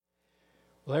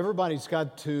Well, everybody's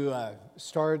got to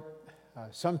start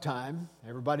sometime.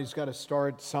 Everybody's got to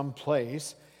start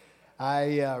someplace.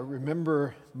 I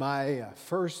remember my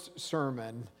first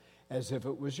sermon as if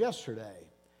it was yesterday.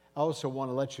 I also want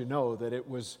to let you know that it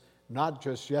was not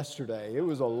just yesterday. It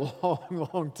was a long,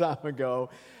 long time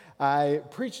ago. I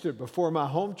preached it before my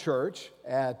home church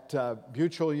at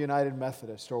Mutual United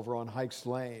Methodist over on Hikes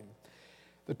Lane.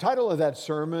 The title of that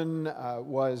sermon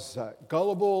was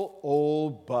Gullible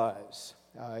Old Buzz.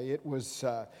 It was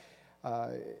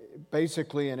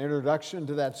basically an introduction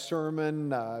to that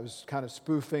sermon. I was kind of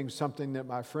spoofing something that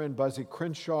my friend Buzzy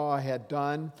Crenshaw had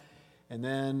done, and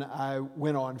then I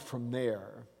went on from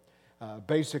there. I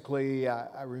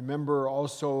remember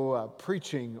also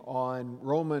preaching on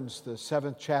Romans, the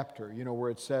 7th chapter, where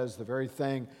it says, the very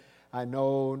thing I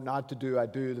know not to do, I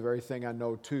do. The very thing I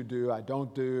know to do, I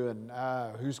don't do. And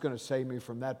who's going to save me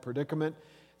from that predicament?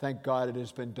 Thank God it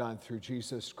has been done through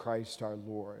Jesus Christ our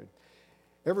Lord.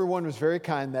 Everyone was very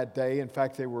kind that day. In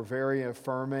fact, they were very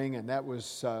affirming, and that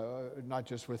was not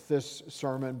just with this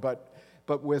sermon, but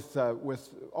with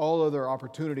all other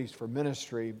opportunities for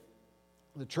ministry.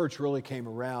 The church really came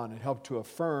around and helped to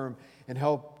affirm and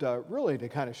helped really to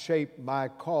kind of shape my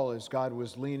call as God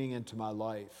was leaning into my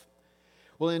life.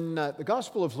 Well, in the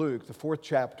Gospel of Luke, the 4th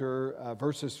chapter,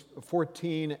 verses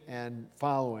 14 and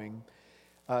following,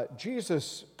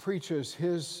 Jesus preaches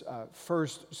his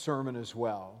first sermon as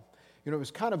well. It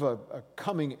was kind of a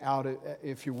coming out,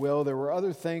 if you will. There were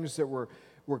other things that were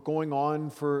going on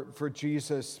for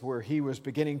Jesus where he was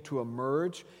beginning to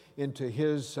emerge into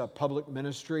his public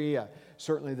ministry,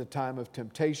 certainly the time of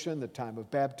temptation, the time of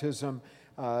baptism,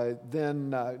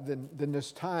 then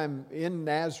this time in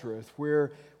Nazareth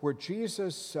where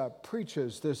Jesus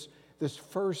preaches this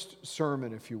first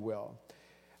sermon, if you will.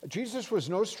 Jesus was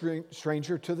no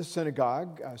stranger to the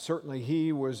synagogue. Certainly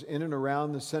he was in and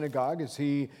around the synagogue as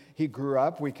he grew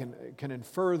up. We can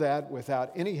infer that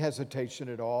without any hesitation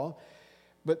at all.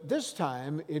 But this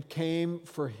time it came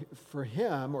for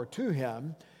him or to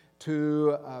him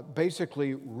to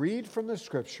basically read from the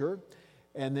Scripture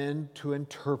and then to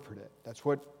interpret it. That's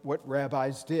what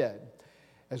rabbis did.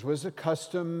 As was the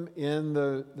custom in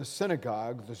the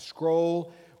synagogue, the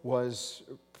scroll was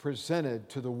presented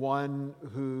to the one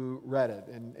who read it.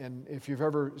 And if you've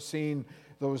ever seen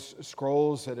those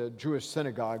scrolls at a Jewish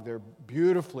synagogue, they're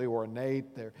beautifully ornate.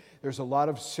 There's a lot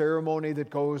of ceremony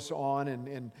that goes on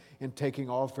in taking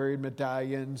off varied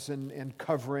medallions and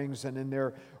coverings, and then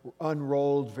they're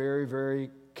unrolled very, very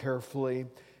carefully,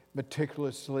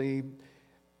 meticulously.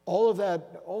 All of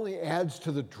that only adds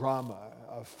to the drama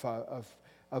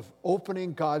of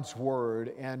opening God's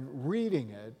Word and reading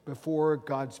it before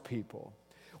God's people.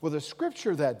 Well, the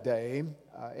Scripture that day,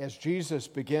 as Jesus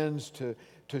begins to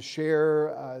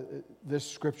share this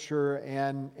Scripture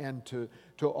and to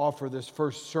offer this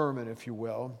first sermon, if you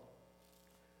will,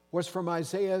 was from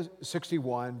Isaiah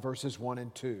 61, verses 1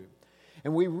 and 2.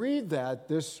 And we read that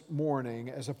this morning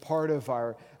as a part of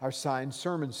our Sign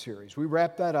Sermon series. We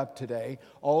wrap that up today,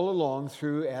 all along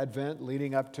through Advent,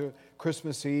 leading up to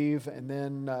Christmas Eve, and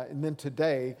then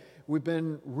today we've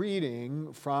been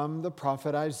reading from the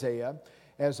prophet Isaiah,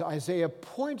 as Isaiah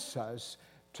points us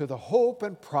to the hope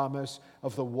and promise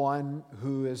of the one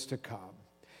who is to come.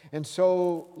 And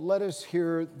so let us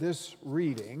hear this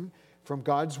reading from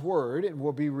God's Word, and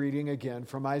we'll be reading again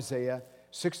from Isaiah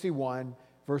 61,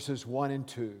 verses 1 and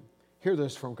 2. Hear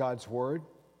this from God's Word.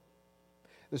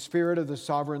 The Spirit of the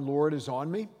Sovereign Lord is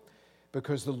on me,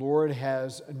 because the Lord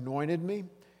has anointed me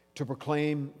to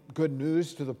proclaim good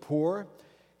news to the poor.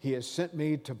 He has sent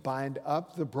me to bind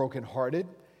up the brokenhearted,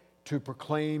 to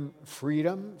proclaim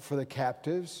freedom for the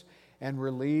captives and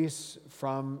release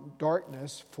from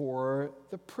darkness for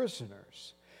the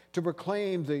prisoners, to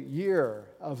proclaim the year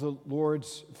of the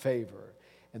Lord's favor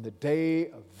and the day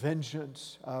of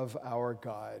vengeance of our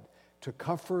God, to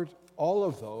comfort all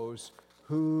of those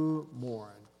who mourn.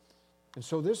 And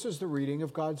so this is the reading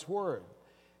of God's Word.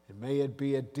 And may it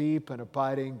be a deep and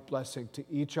abiding blessing to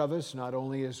each of us, not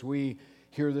only as we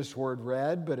hear this Word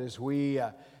read, but as we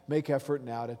make effort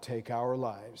now to take our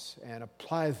lives and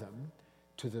apply them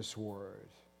to this Word.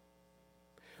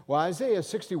 Well, Isaiah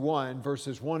 61,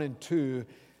 verses 1 and 2,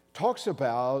 talks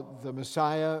about the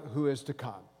Messiah who is to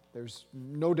come. There's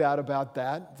no doubt about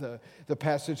that. The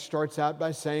passage starts out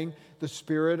by saying, the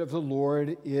Spirit of the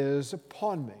Lord is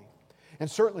upon me.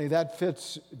 And certainly that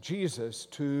fits Jesus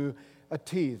to a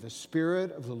T. The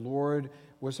Spirit of the Lord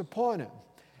was upon him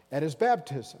at his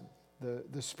baptism.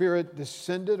 The Spirit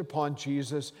descended upon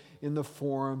Jesus in the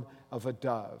form of a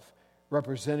dove,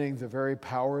 representing the very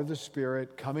power of the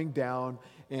Spirit coming down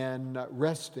and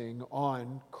resting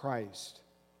on Christ.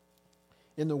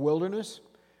 In the wilderness,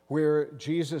 where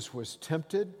Jesus was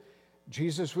tempted,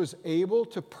 Jesus was able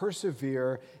to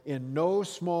persevere in no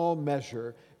small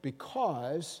measure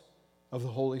because of the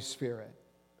Holy Spirit.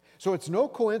 So it's no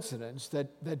coincidence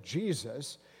that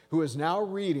Jesus, who is now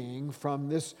reading from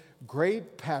this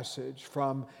great passage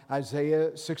from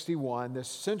Isaiah 61, this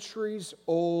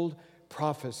centuries-old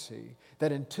prophecy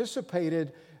that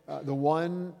anticipated the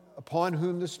one upon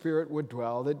whom the Spirit would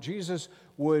dwell, that Jesus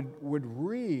would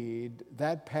read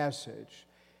that passage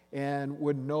and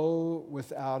would know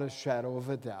without a shadow of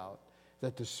a doubt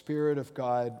that the Spirit of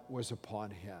God was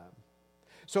upon him.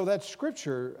 So that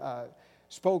scripture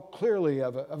spoke clearly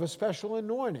of a special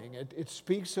anointing. It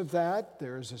speaks of that.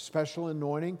 There is a special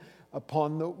anointing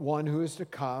upon the one who is to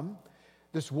come,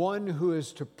 this one who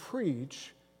is to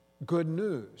preach good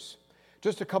news.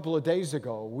 Just a couple of days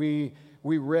ago, we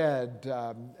read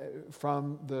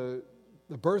from the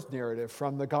birth narrative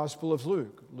from the Gospel of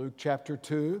Luke, Luke chapter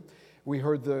 2. We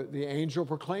heard the angel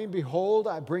proclaim, "Behold,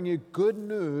 I bring you good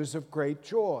news of great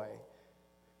joy."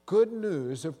 Good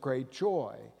news of great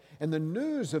joy. And the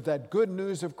news of that good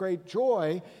news of great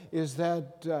joy is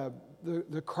that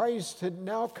the Christ had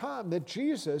now come, that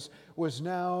Jesus was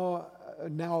now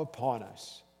upon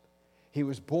us. He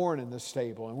was born in the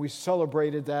stable, and we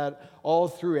celebrated that all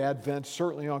through Advent.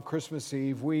 Certainly on Christmas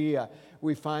Eve,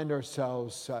 we find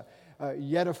ourselves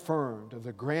yet affirmed of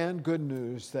the grand good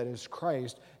news that is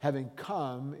Christ having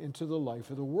come into the life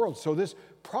of the world. So this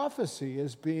prophecy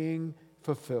is being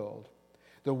fulfilled.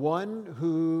 The one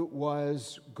who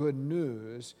was good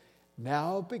news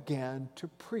now began to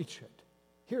preach it.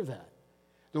 Hear that.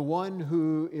 The one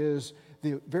who is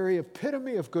the very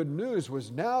epitome of good news was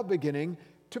now beginning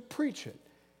to preach it.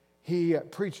 He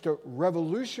preached a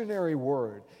revolutionary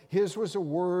word. His was a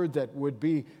word that would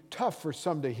be tough for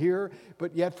some to hear,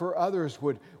 but yet for others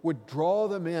would draw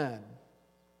them in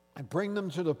and bring them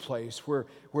to the place where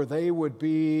they would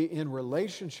be in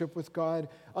relationship with God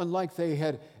unlike they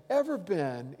had ever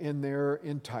been in their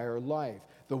entire life.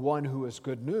 The one who is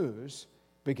good news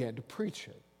began to preach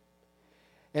it.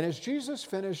 And as Jesus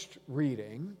finished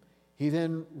reading, he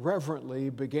then reverently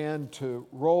began to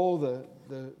roll the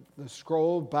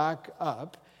scroll back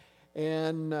up,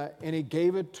 and he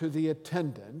gave it to the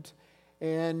attendant,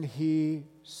 and he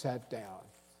sat down.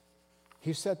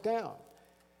 He sat down.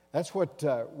 That's what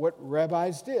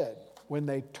rabbis did when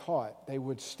they taught. They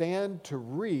would stand to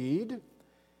read,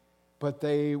 but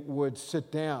they would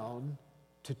sit down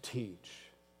to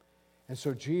teach. And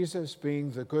so Jesus,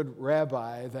 being the good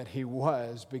rabbi that he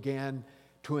was, began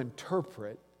to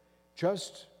interpret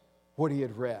just what he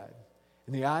had read.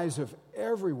 And the eyes of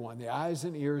everyone, the eyes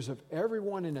and ears of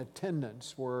everyone in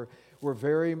attendance were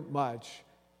very much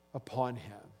upon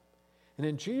him. And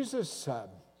then Jesus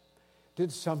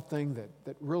did something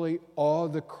that really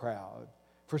awed the crowd.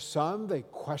 For some, they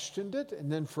questioned it,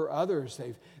 and then for others,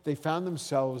 they found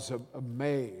themselves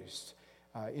amazed,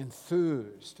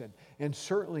 enthused, and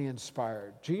certainly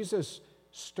inspired. Jesus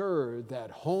stirred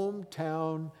that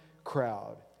hometown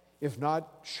crowd, if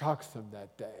not shocked them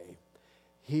that day.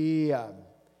 He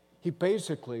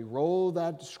basically rolled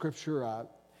that scripture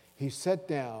up, he sat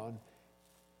down,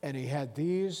 and he had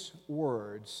these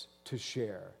words to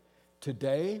share.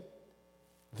 Today,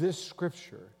 this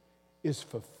scripture is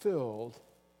fulfilled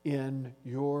in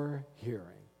your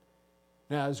hearing.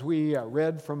 Now, as we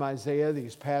read from Isaiah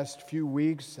these past few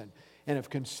weeks and have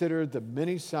considered the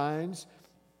many signs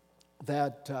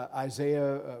that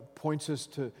Isaiah points us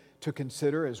to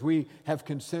consider, as we have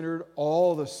considered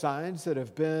all the signs that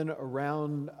have been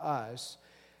around us,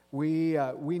 we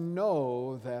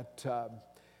know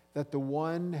that the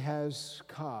one has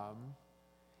come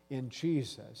in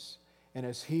Jesus. And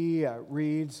as he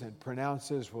reads and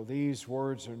pronounces, well, these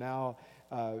words are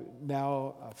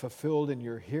now fulfilled in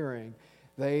your hearing,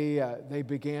 they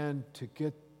began to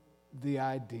get the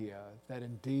idea that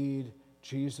indeed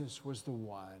Jesus was the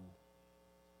one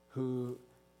who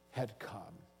had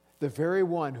come. The very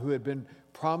one who had been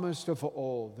promised of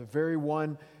old, the very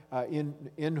one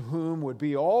in whom would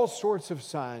be all sorts of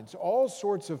signs, all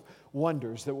sorts of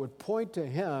wonders that would point to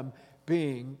him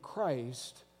being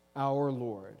Christ our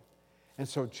Lord. And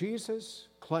so Jesus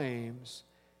claims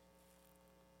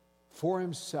for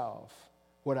himself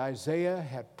what Isaiah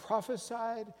had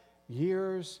prophesied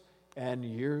years and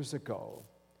years ago.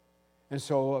 And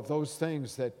so of those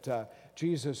things that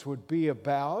Jesus would be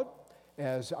about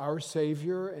as our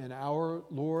Savior and our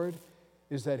Lord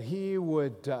is that he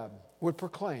would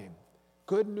proclaim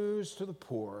good news to the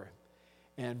poor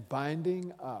and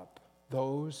binding up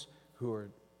those who are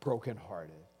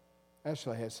brokenhearted.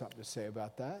 Ashley has something to say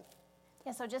about that.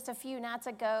 Yeah, so just a few nights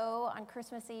ago on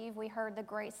Christmas Eve, we heard the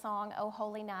great song, "O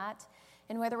Holy Night."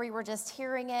 And whether we were just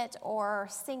hearing it or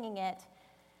singing it,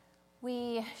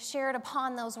 we shared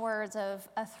upon those words of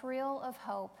a thrill of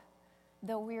hope,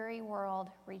 the weary world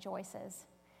rejoices.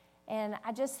 And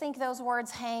I just think those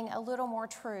words hang a little more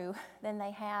true than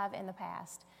they have in the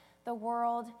past. The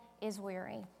world is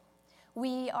weary.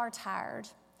 We are tired.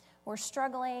 We're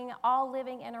struggling, all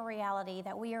living in a reality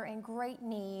that we are in great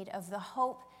need of the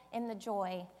hope and the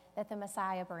joy that the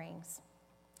Messiah brings.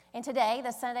 And today,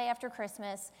 the Sunday after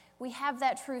Christmas, we have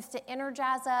that truth to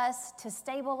energize us, to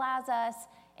stabilize us,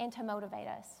 and to motivate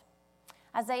us.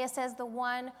 Isaiah says the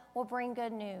one will bring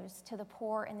good news to the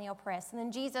poor and the oppressed. And then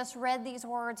Jesus read these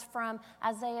words from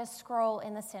Isaiah's scroll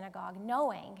in the synagogue,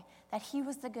 knowing that he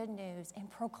was the good news and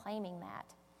proclaiming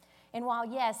that. And while,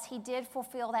 yes, he did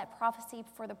fulfill that prophecy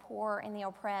for the poor and the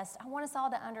oppressed, I want us all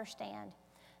to understand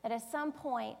that at some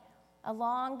point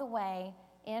along the way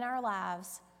in our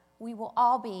lives, we will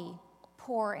all be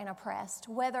poor and oppressed,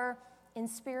 whether in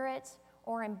spirit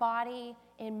or in body,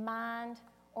 in mind,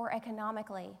 or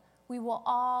economically. We will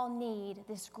all need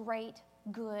this great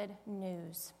good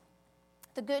news.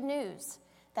 The good news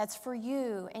that's for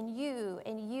you and you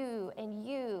and you and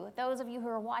you, those of you who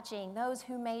are watching, those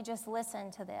who may just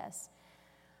listen to this.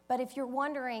 But if you're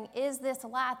wondering, is this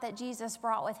light that Jesus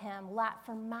brought with him light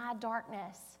from my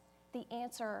darkness? The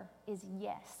answer is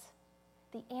yes.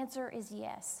 The answer is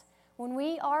yes. When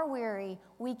we are weary,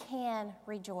 we can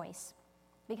rejoice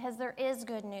because there is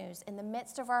good news in the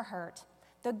midst of our hurt.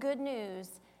 The good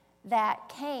news that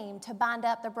came to bind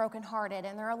up the brokenhearted.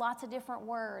 And there are lots of different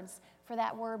words for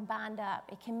that word bind up.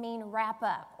 It can mean wrap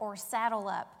up or saddle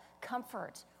up,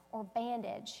 comfort or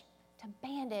bandage, to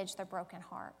bandage the broken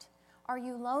heart. Are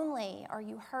you lonely? Are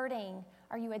you hurting?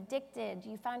 Are you addicted? Do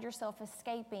you find yourself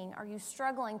escaping? Are you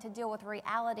struggling to deal with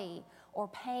reality or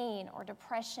pain or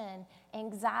depression,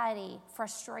 anxiety,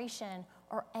 frustration,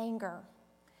 or anger?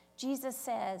 Jesus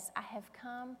says, I have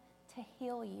come to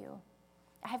heal you.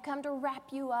 I have come to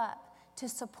wrap you up, to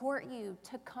support you,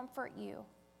 to comfort you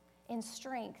in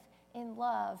strength, in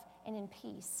love, and in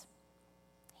peace.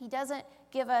 He doesn't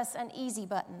give us an easy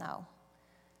button, though.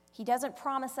 He doesn't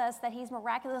promise us that he's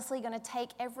miraculously going to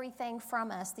take everything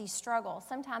from us, these struggles.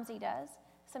 Sometimes he does,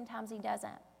 sometimes he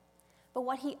doesn't. But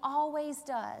what he always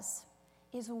does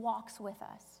is walks with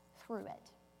us through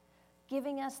it,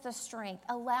 giving us the strength,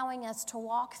 allowing us to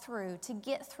walk through, to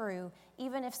get through,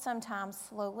 even if sometimes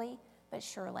slowly, but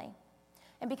surely.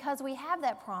 And because we have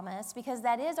that promise, because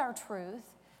that is our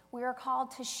truth, we are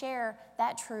called to share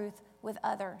that truth with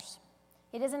others.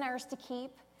 It isn't ours to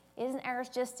keep. It isn't ours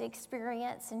just to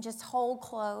experience and just hold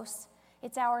close.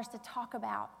 It's ours to talk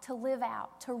about, to live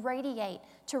out, to radiate,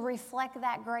 to reflect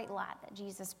that great light that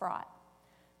Jesus brought.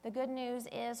 The good news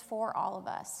is for all of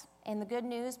us. And the good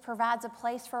news provides a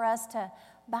place for us to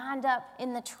bind up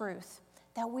in the truth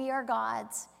that we are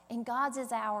God's and God's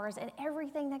is ours, and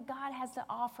everything that God has to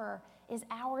offer is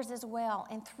ours as well.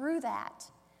 And through that,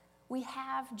 we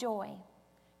have joy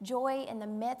in the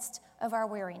midst of our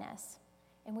weariness.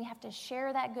 And we have to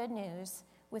share that good news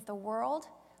with the world,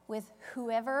 with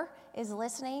whoever is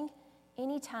listening,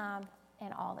 anytime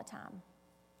and all the time.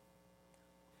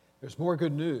 There's more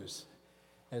good news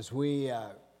as we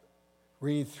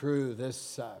read through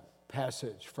this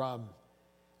passage from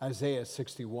Isaiah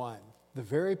 61. The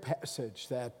very passage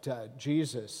that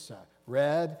Jesus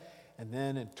read and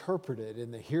then interpreted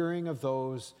in the hearing of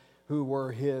those who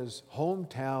were his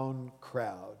hometown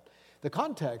crowd. The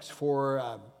context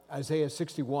for Isaiah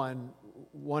 61,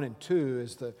 1 and 2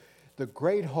 is the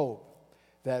great hope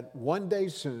that one day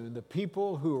soon the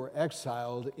people who were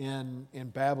exiled in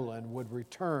Babylon would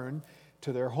return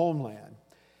to their homeland.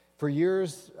 For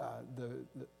years,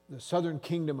 the southern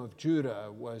kingdom of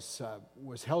Judah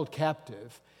was held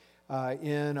captive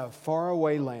in a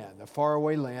faraway land, the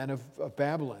faraway land of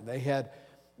Babylon. They had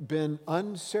been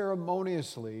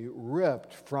unceremoniously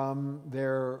ripped from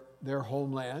their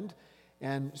homeland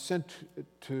and sent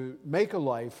to make a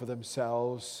life for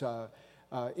themselves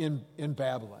in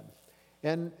Babylon.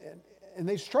 And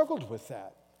they struggled with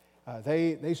that.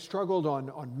 They struggled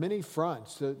on many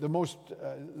fronts, the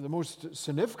most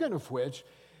significant of which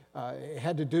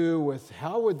had to do with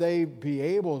how would they be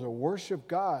able to worship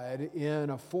God in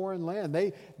a foreign land.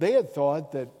 They had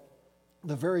thought that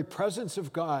the very presence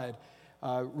of God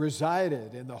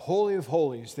resided in the Holy of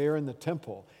Holies there in the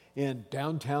temple in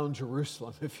downtown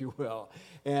Jerusalem, if you will.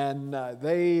 And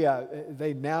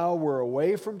they now were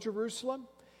away from Jerusalem,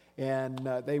 and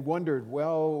they wondered,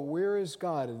 well, where is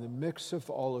God in the mix of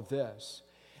all of this?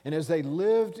 And as they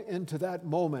lived into that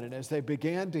moment, and as they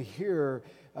began to hear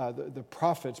the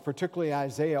prophets, particularly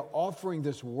Isaiah, offering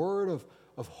this word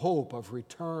of hope, of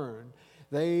return,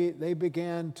 they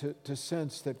began to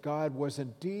sense that God was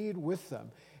indeed with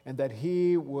them and that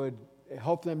He would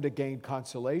help them to gain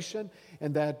consolation,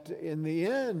 and that in the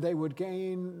end they would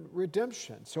gain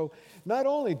redemption. So not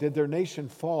only did their nation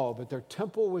fall, but their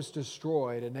temple was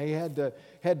destroyed, and they had to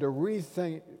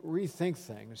rethink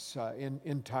things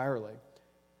entirely.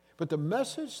 But the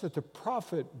message that the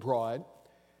prophet brought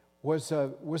was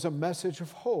a message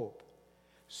of hope.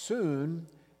 Soon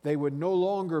they would no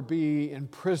longer be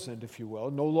imprisoned, if you will,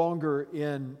 no longer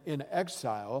in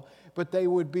exile, but they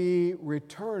would be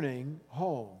returning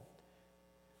home.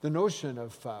 The notion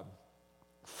of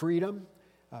freedom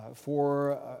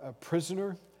for a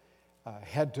prisoner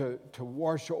had to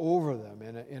wash over them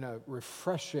in a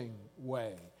refreshing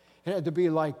way. It had to be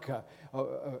like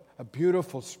a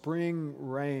beautiful spring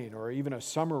rain or even a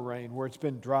summer rain where it's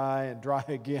been dry and dry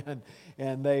again.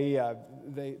 And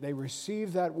they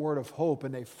received that word of hope,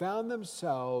 and they found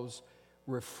themselves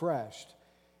refreshed,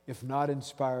 if not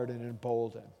inspired and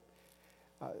emboldened.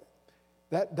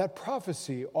 That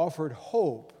prophecy offered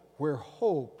hope where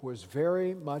hope was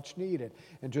very much needed.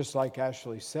 And just like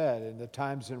Ashley said, in the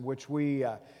times in which we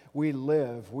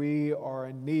live, we are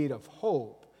in need of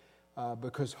hope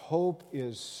because hope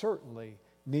is certainly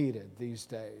needed these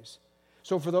days.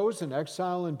 So for those in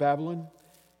exile in Babylon,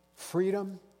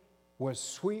 freedom was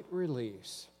sweet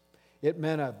release. It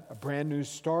meant a brand new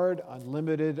start,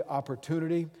 unlimited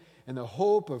opportunity, and the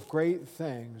hope of great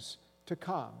things to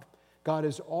come. God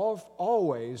is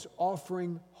always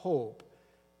offering hope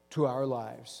to our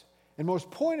lives, and most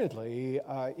pointedly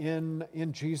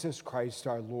in Jesus Christ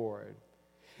our Lord.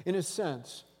 In a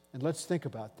sense, and let's think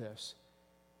about this,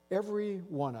 every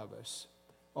one of us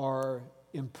are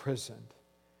imprisoned,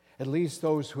 at least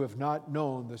those who have not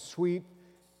known the sweet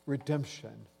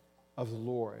redemption of the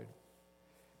Lord.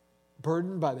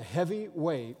 Burdened by the heavy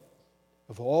weight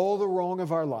of all the wrong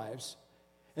of our lives,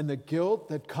 and the guilt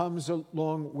that comes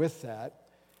along with that,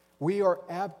 we are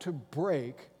apt to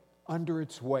break under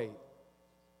its weight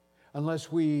unless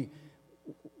we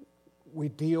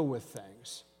deal with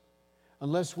things,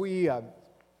 unless we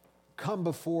come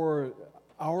before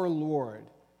our Lord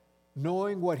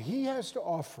knowing what He has to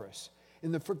offer us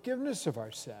in the forgiveness of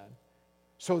our sin,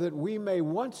 so that we may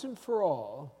once and for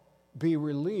all be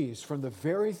released from the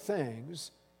very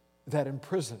things that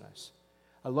imprison us.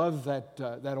 I love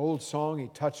that old song, He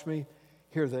Touched Me.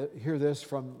 Hear this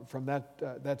from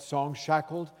that song,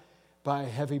 shackled by a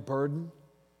heavy burden,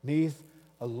 'neath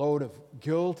a load of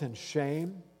guilt and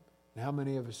shame. And how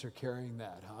many of us are carrying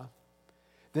that, huh?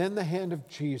 Then the hand of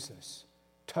Jesus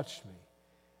touched me,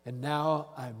 and now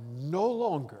I'm no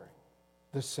longer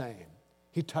the same.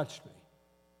 He touched me.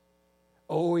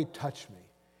 Oh, He touched me.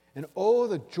 And oh,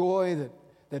 the joy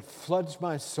that floods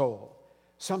my soul.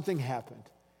 Something happened.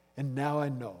 And now I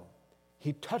know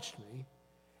He touched me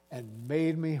and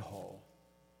made me whole.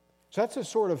 So that's a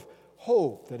sort of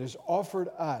hope that is offered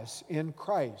us in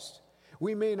Christ.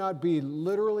 We may not be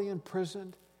literally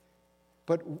imprisoned,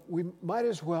 but we might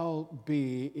as well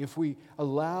be if we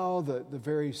allow the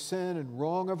very sin and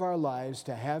wrong of our lives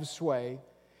to have sway,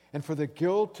 and for the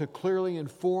guilt to clearly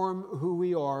inform who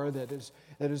we are that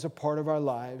is a part of our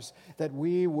lives, that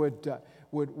we would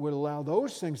allow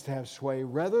those things to have sway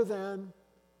rather than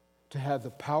to have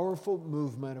the powerful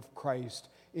movement of Christ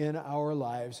in our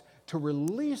lives to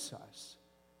release us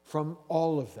from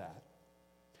all of that.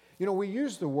 You know, we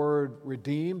use the word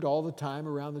redeemed all the time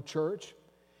around the church,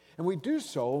 and we do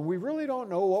so, and we really don't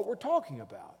know what we're talking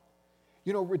about.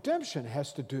 You know, redemption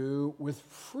has to do with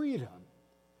freedom,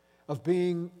 of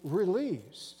being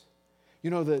released.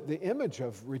 You know, the image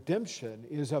of redemption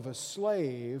is of a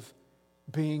slave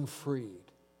being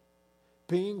freed.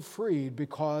 Being freed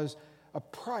because a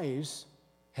price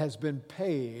has been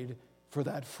paid for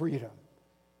that freedom.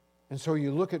 And so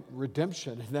you look at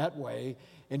redemption in that way,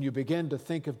 and you begin to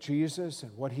think of Jesus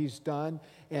and what He's done,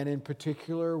 and in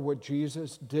particular what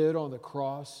Jesus did on the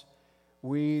cross.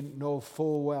 We know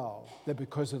full well that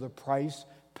because of the price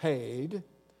paid,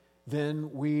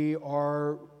 then we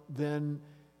are then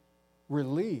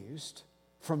released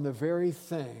from the very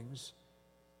things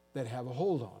that have a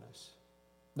hold on us.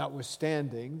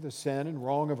 Notwithstanding the sin and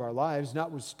wrong of our lives,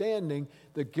 notwithstanding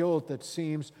the guilt that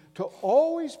seems to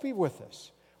always be with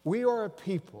us, we are a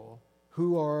people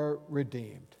who are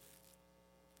redeemed.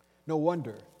 No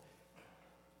wonder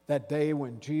that day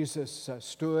when Jesus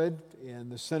stood in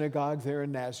the synagogue there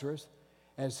in Nazareth,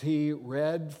 as He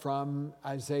read from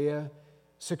Isaiah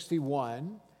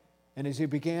 61, And as he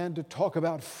began to talk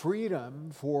about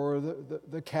freedom for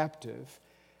the captive,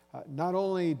 not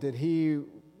only did he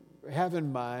have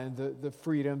in mind the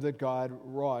freedom that God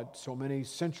wrought so many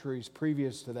centuries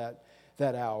previous to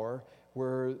that hour,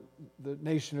 where the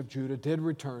nation of Judah did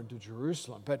return to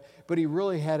Jerusalem, but he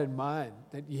really had in mind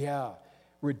that,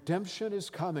 redemption is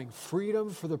coming.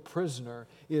 Freedom for the prisoner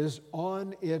is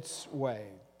on its way.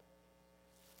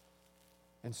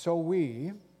 And so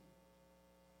we,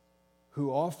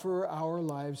 who offer our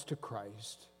lives to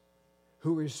Christ,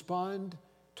 who respond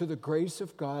to the grace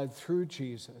of God through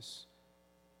Jesus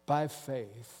by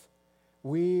faith,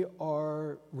 we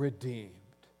are redeemed,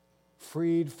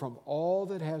 freed from all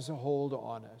that has a hold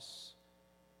on us,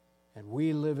 and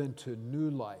we live into new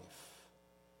life.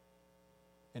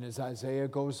 And as Isaiah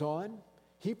goes on,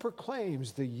 he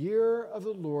proclaims the year of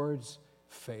the Lord's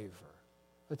favor.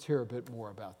 Let's hear a bit more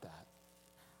about that.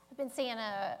 I've been seeing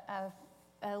a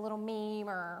little meme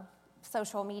or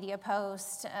social media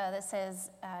post that says,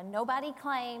 nobody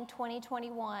claim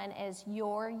 2021 as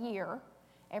your year.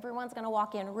 Everyone's going to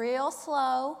walk in real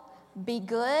slow, be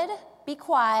good, be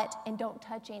quiet, and don't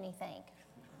touch anything.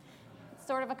 It's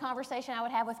sort of a conversation I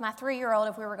would have with my 3-year-old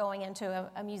if we were going into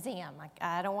a museum. Like,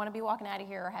 I don't want to be walking out of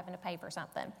here or having to pay for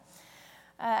something.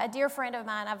 A dear friend of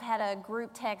mine, I've had a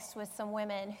group text with some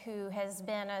women who has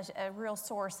been a real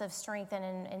source of strength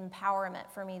and empowerment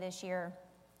for me this year.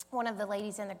 One of the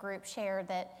ladies in the group shared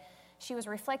that she was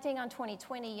reflecting on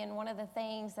 2020, and one of the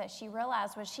things that she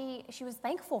realized was she was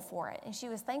thankful for it. And she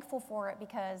was thankful for it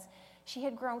because she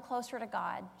had grown closer to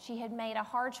God. She had made a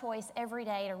hard choice every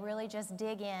day to really just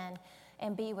dig in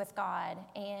and be with God.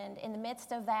 And in the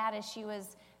midst of that, as she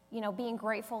was, being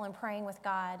grateful and praying with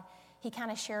God, he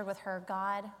kind of shared with her,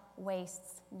 God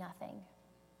wastes nothing.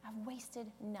 I've wasted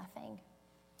nothing.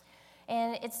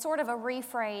 And it's sort of a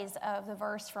rephrase of the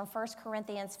verse from 1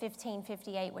 Corinthians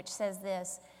 15:58, which says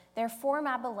this, therefore,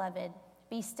 my beloved,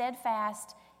 be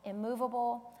steadfast,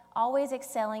 immovable, always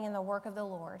excelling in the work of the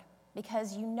Lord,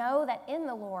 because you know that in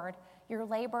the Lord your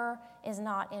labor is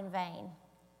not in vain.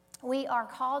 We are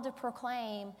called to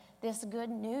proclaim this good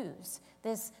news,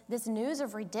 this news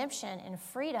of redemption and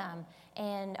freedom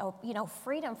and,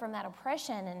 freedom from that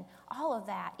oppression and all of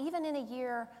that, even in a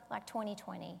year like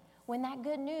 2020, when that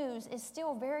good news is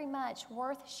still very much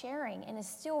worth sharing and is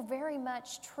still very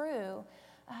much true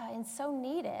and so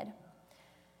needed.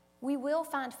 We will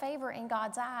find favor in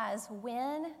God's eyes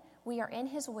when we are in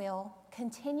His will,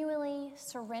 continually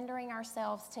surrendering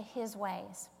ourselves to His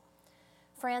ways.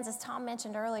 Friends, as Tom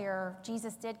mentioned earlier,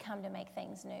 Jesus did come to make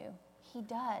things new. He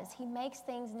does. He makes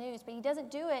things new, but He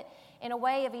doesn't do it in a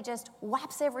way of He just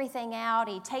wipes everything out,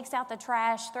 He takes out the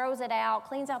trash, throws it out,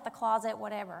 cleans out the closet,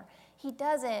 whatever. He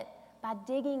does it by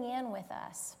digging in with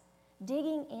us,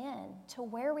 digging in to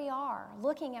where we are,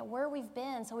 looking at where we've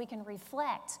been so we can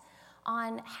reflect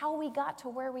on how we got to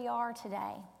where we are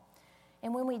today.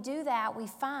 And when we do that, we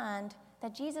find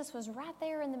that Jesus was right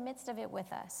there in the midst of it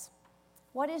with us.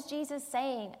 What is Jesus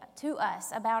saying to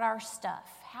us about our stuff?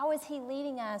 How is He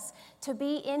leading us to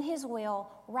be in His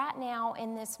will right now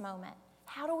in this moment?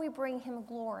 How do we bring Him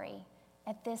glory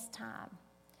at this time?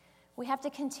 We have to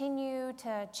continue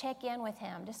to check in with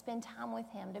Him, to spend time with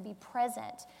Him, to be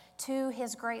present to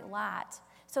His great light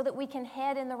so that we can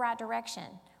head in the right direction.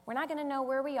 We're not going to know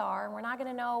where we are, and we're not going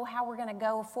to know how we're going to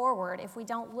go forward if we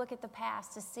don't look at the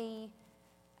past to see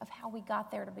of how we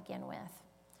got there to begin with.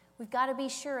 We've got to be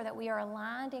sure that we are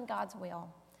aligned in God's will.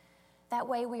 That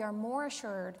way we are more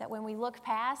assured that when we look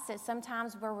past at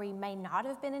sometimes where we may not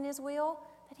have been in His will,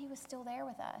 that He was still there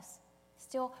with us,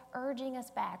 still urging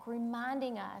us back,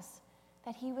 reminding us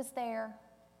that He was there,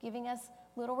 giving us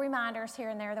little reminders here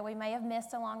and there that we may have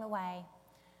missed along the way.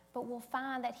 But we'll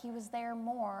find that He was there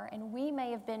more, and we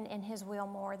may have been in His will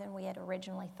more than we had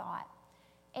originally thought.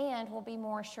 And we'll be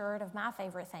more assured of my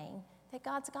favorite thing, that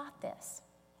God's got this.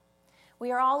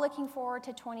 We are all looking forward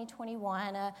to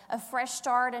 2021, a fresh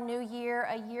start, a new year,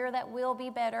 a year that will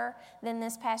be better than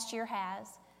this past year has.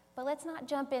 But let's not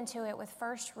jump into it with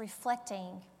first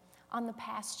reflecting on the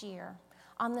past year,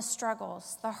 on the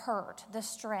struggles, the hurt, the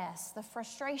stress, the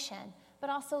frustration, but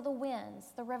also the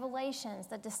wins, the revelations,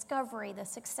 the discovery, the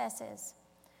successes.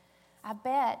 I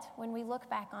bet when we look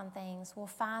back on things, we'll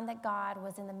find that God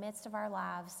was in the midst of our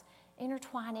lives,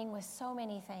 intertwining with so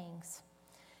many things.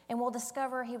 And we'll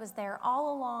discover He was there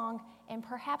all along, and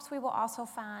perhaps we will also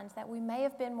find that we may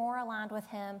have been more aligned with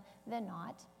Him than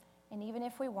not. And even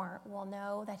if we weren't, we'll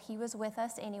know that He was with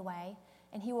us anyway,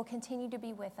 and He will continue to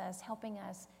be with us, helping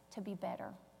us to be better.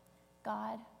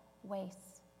 God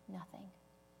wastes nothing.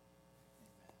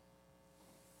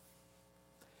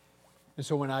 And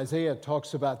so when Isaiah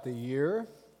talks about the year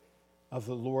of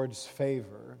the Lord's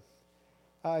favor,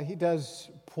 he does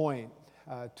point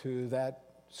to that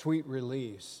sweet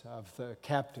release of the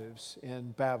captives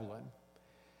in Babylon.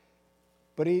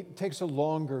 But he takes a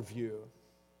longer view,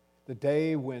 the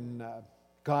day when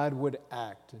God would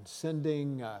act in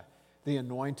sending the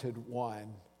anointed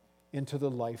one into the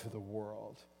life of the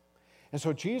world. And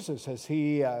so Jesus, as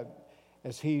he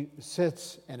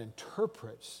sits and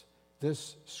interprets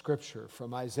this scripture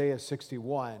from Isaiah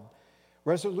 61,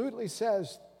 resolutely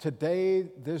says, today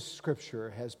this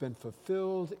scripture has been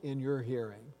fulfilled in your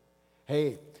hearing.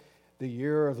 Hey, the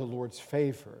year of the Lord's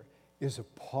favor is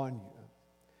upon you.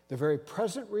 The very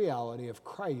present reality of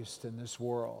Christ in this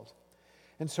world.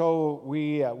 And so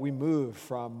we move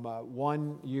from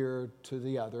one year to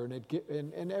the other,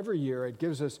 and every year it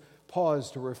gives us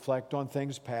pause to reflect on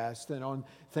things past and on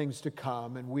things to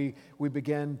come, and we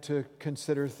begin to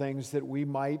consider things that we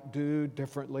might do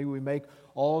differently. We make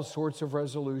all sorts of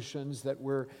resolutions that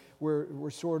we're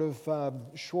sort of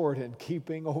short in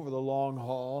keeping over the long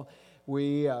haul.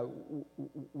 We are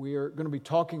going to be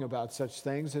talking about such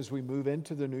things as we move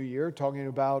into the new year, talking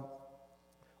about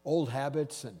old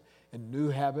habits and new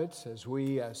habits as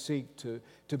we seek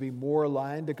to be more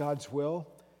aligned to God's will.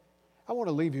 I want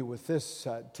to leave you with this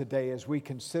today as we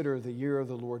consider the year of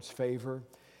the Lord's favor,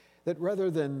 that rather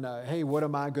than, hey, what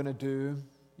am I going to do?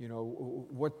 You know,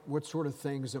 what sort of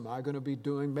things am I going to be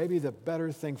doing? Maybe the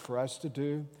better thing for us to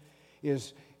do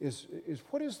is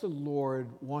what does the Lord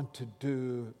want to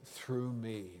do through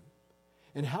me?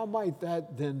 And how might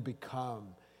that then become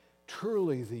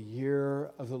truly the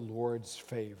year of the Lord's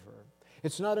favor?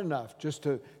 It's not enough just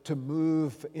to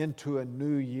move into a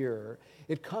new year.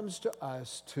 It comes to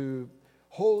us to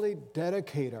wholly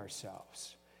dedicate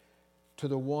ourselves to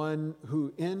the one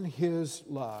who in his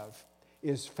love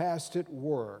is fast at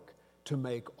work to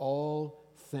make all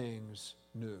things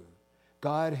new.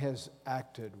 God has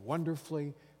acted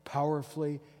wonderfully,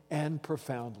 powerfully, and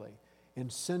profoundly in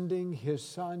sending his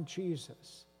son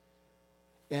Jesus.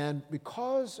 And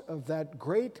because of that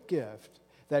great gift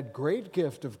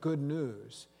of good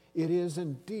news, it is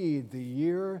indeed the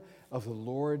year of the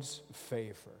Lord's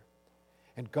favor.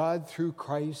 And God, through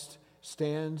Christ,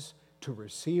 stands to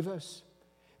receive us.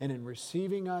 And in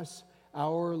receiving us,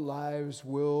 our lives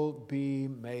will be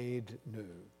made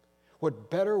new. What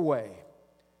better way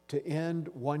to end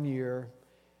one year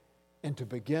and to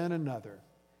begin another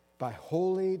by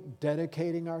wholly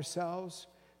dedicating ourselves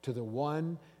to the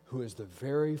one who is the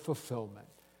very fulfillment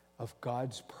of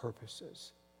God's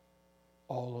purposes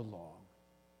all along.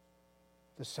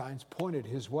 The signs pointed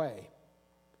his way.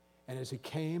 And as he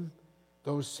came,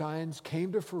 those signs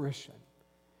came to fruition.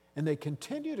 And they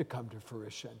continue to come to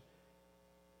fruition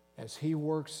as he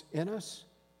works in us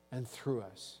and through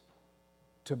us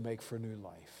to make for new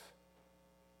life.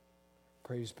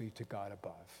 Praise be to God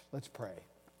above. Let's pray.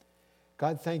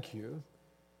 God, thank you.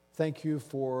 Thank you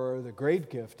for the great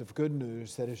gift of good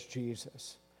news that is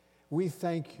Jesus. We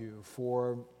thank you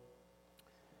for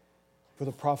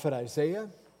the prophet Isaiah,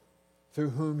 through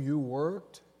whom you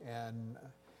worked and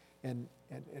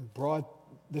brought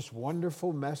this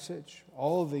wonderful message,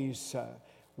 all these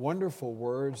wonderful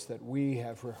words that we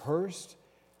have rehearsed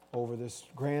over this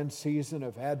grand season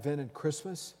of Advent and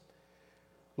Christmas.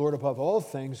 Lord, above all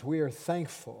things, we are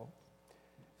thankful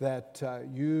that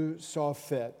you saw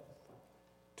fit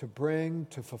to bring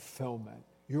to fulfillment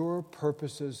your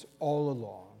purposes all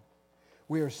along.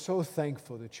 We are so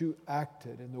thankful that you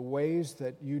acted in the ways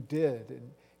that you did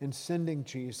in sending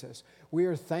Jesus. We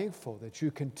are thankful that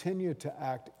you continue to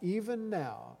act even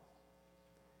now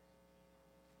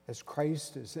as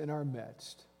Christ is in our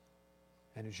midst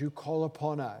and as you call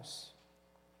upon us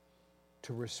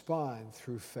to respond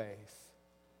through faith.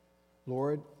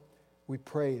 Lord, we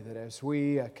pray that as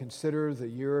we consider the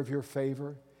year of your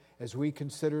favor, as we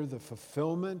consider the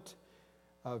fulfillment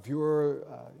of your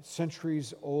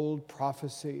centuries-old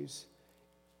prophecies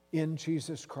in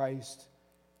Jesus Christ,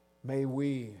 may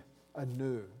we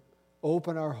anew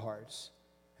open our hearts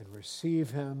and receive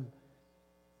him.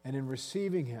 And in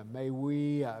receiving him, may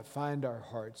we find our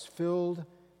hearts filled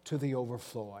to the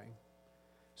overflowing.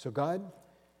 So God,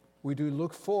 we do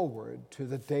look forward to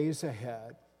the days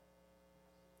ahead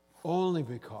only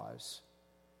because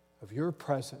of your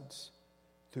presence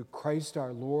through Christ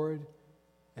our Lord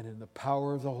and in the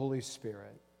power of the Holy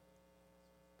Spirit.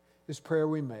 This prayer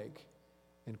we make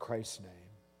in Christ's name.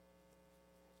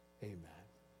 Amen.